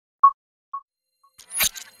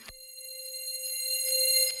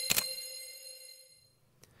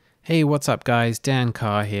Hey, what's up guys? Dan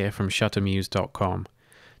Carr here from shuttermuse.com.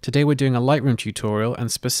 Today we're doing a Lightroom tutorial,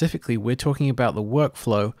 and specifically we're talking about the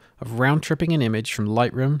workflow of round-tripping an image from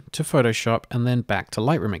Lightroom to Photoshop and then back to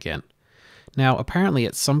Lightroom again. Now apparently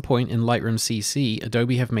at some point in Lightroom CC,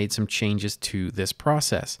 Adobe have made some changes to this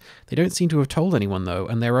process. They don't seem to have told anyone though,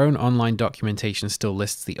 and their own online documentation still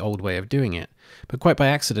lists the old way of doing it. But quite by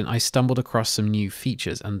accident I stumbled across some new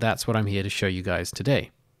features, and that's what I'm here to show you guys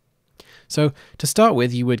today. So to start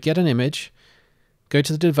with, you would get an image, go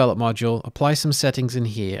to the Develop module, apply some settings in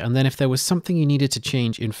here, and then if there was something you needed to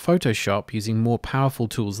change in Photoshop using more powerful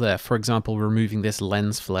tools there, for example, removing this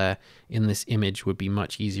lens flare in this image would be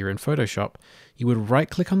much easier in Photoshop, you would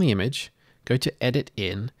right-click on the image, go to Edit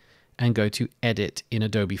In, and go to Edit in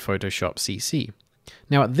Adobe Photoshop CC.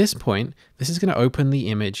 Now at this point, this is going to open the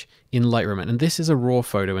image in Lightroom, and this is a raw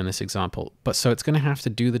photo in this example, but so it's going to have to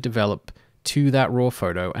do the develop to that raw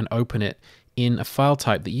photo and open it in a file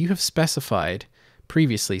type that you have specified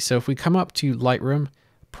previously. So if we come up to Lightroom,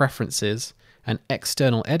 Preferences, and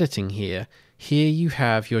External Editing here you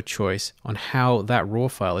have your choice on how that raw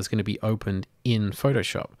file is going to be opened in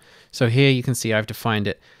Photoshop. So here you can see I've defined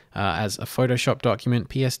it as a Photoshop document,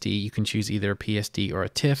 PSD. You can choose either a PSD or a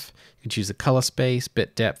TIFF. You can choose the color space,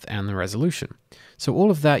 bit depth, and the resolution. So all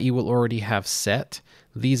of that you will already have set.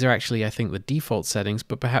 These are actually, I think, the default settings,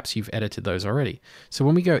 but perhaps you've edited those already. So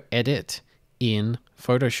when we go Edit in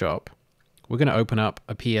Photoshop, we're going to open up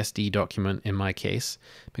a PSD document in my case,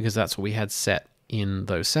 because that's what we had set in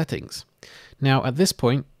those settings. Now at this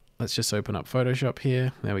point, let's just open up Photoshop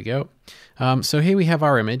here. There we go. So here we have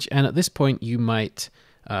our image, and at this point you might,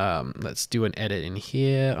 let's do an edit in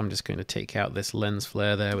here. I'm just going to take out this lens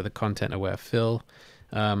flare there with a content aware fill.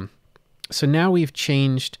 So now we've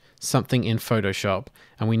changed something in Photoshop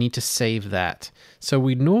and we need to save that. So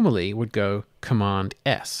we normally would go Command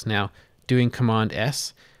S. Now doing Command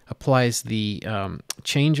S applies the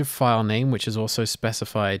change of file name, which is also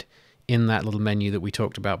specified in that little menu that we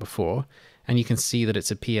talked about before. And you can see that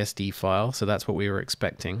it's a PSD file, so that's what we were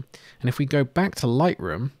expecting. And if we go back to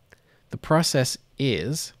Lightroom, the process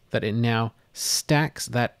is that it now stacks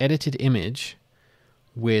that edited image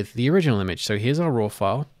with the original image. So here's our raw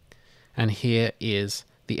file, and here is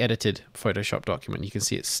the edited Photoshop document. You can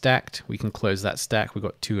see it's stacked. We can close that stack. We've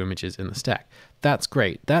got two images in the stack. That's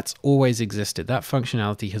great. That's always existed. That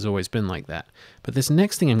functionality has always been like that. But this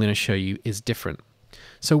next thing I'm going to show you is different.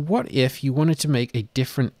 So what if you wanted to make a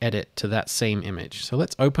different edit to that same image? So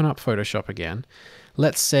let's open up Photoshop again.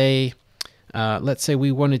 Let's say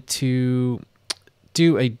we wanted to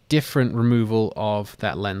do a different removal of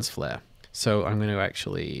that lens flare. So I'm going to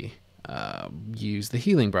actually use the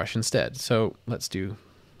healing brush instead. So let's do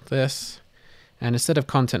this, and instead of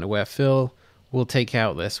content aware fill, we'll take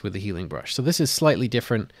out this with the healing brush. So this is slightly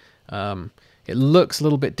different. It looks a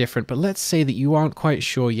little bit different, but let's say that you aren't quite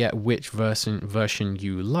sure yet which version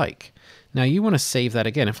you like. Now you want to save that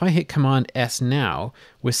again. If I hit Command S now,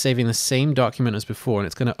 we're saving the same document as before, and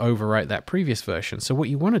it's going to overwrite that previous version. So what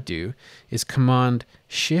you want to do is Command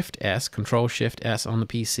Shift S, Control Shift S on the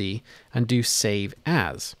PC, and do Save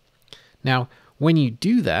As. Now when you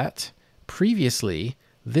do that, previously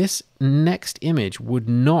this next image would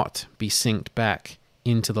not be synced back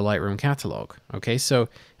into the Lightroom catalog. Okay, so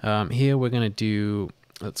here we're going to do,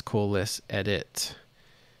 let's call this Edit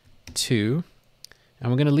 2,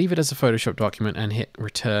 and we're going to leave it as a Photoshop document and hit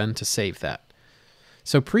Return to save that.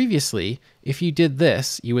 So previously, if you did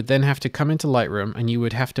this, you would then have to come into Lightroom and you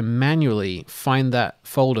would have to manually find that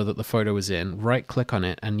folder that the photo was in, right-click on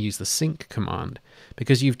it, and use the sync command,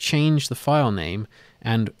 because you've changed the file name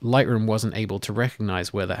and Lightroom wasn't able to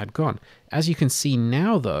recognize where that had gone. As you can see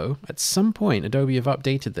now though, at some point Adobe have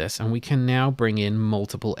updated this and we can now bring in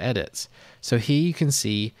multiple edits. So here you can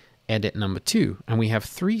see edit number 2, and we have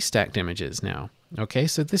 3 stacked images now. Okay,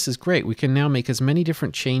 so this is great. We can now make as many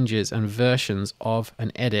different changes and versions of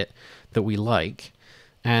an edit that we like,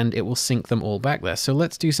 and it will sync them all back there. So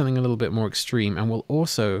let's do something a little bit more extreme, and we'll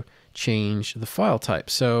also change the file type.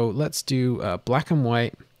 So let's do black and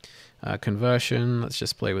white conversion. Let's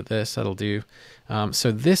just play with this. That'll do.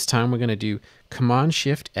 So this time we're going to do Command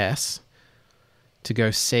Shift S to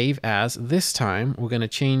go Save As. This time we're going to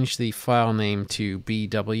change the file name to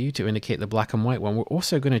BW to indicate the black and white one. We're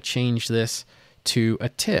also going to change this to a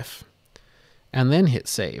TIFF and then hit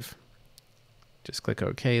Save. Just click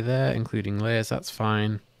OK there, including layers. That's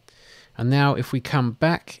fine. And now if we come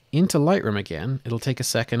back into Lightroom again, it'll take a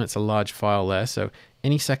second. It's a large file there, so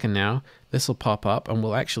any second now this will pop up and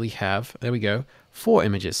we'll actually have, there we go, 4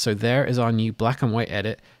 images. So there is our new black and white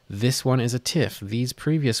edit. This one is a TIFF. These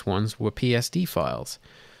previous ones were PSD files.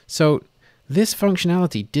 So This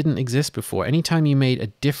functionality didn't exist before. Anytime you made a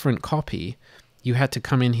different copy, you had to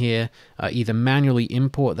come in here, either manually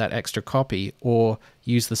import that extra copy or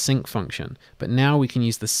use the sync function. But now we can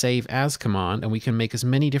use the save as command, and we can make as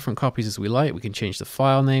many different copies as we like. We can change the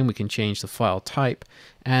file name, we can change the file type,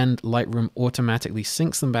 and Lightroom automatically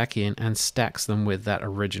syncs them back in and stacks them with that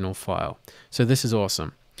original file. So this is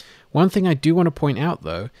awesome. One thing I do want to point out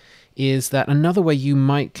though, is that another way you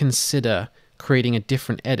might consider creating a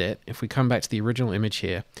different edit, if we come back to the original image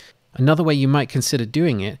here, another way you might consider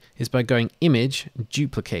doing it is by going Image,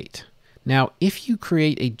 Duplicate. Now, if you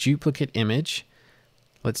create a duplicate image,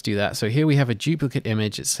 let's do that. So here we have a duplicate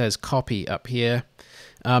image. It says copy up here.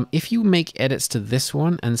 If you make edits to this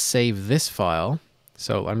one and save this file,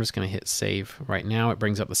 so I'm just going to hit save right now. It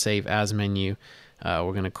brings up the save as menu.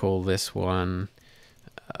 We're going to call this one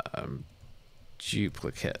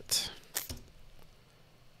duplicate.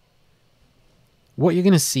 What you're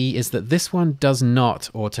going to see is that this one does not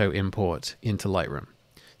auto import into Lightroom.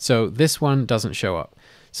 So this one doesn't show up.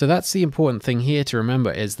 So that's the important thing here to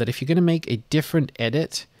remember, is that if you're going to make a different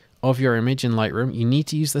edit of your image in Lightroom, you need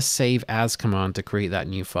to use the save as command to create that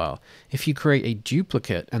new file. If you create a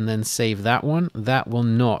duplicate and then save that one, that will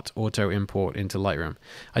not auto import into Lightroom.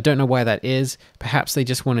 I don't know why that is. Perhaps they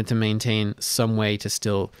just wanted to maintain some way to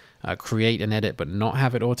still create an edit but not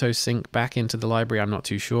have it auto sync back into the library. I'm not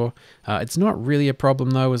too sure. It's not really a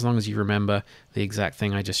problem though, as long as you remember the exact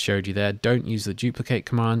thing I just showed you there. Don't use the duplicate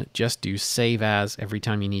command, just do save as every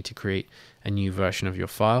time you need to create a new version of your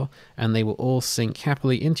file, and they will all sync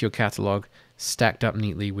happily into your catalog, stacked up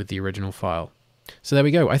neatly with the original file. So there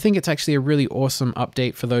we go. I think it's actually a really awesome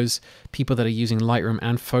update for those people that are using Lightroom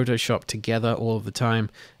and Photoshop together all of the time.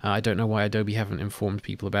 I don't know why Adobe haven't informed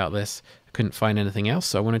people about this. I couldn't find anything else,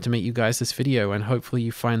 so I wanted to make you guys this video, and hopefully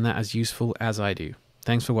you find that as useful as I do.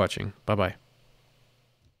 Thanks for watching. Bye-bye.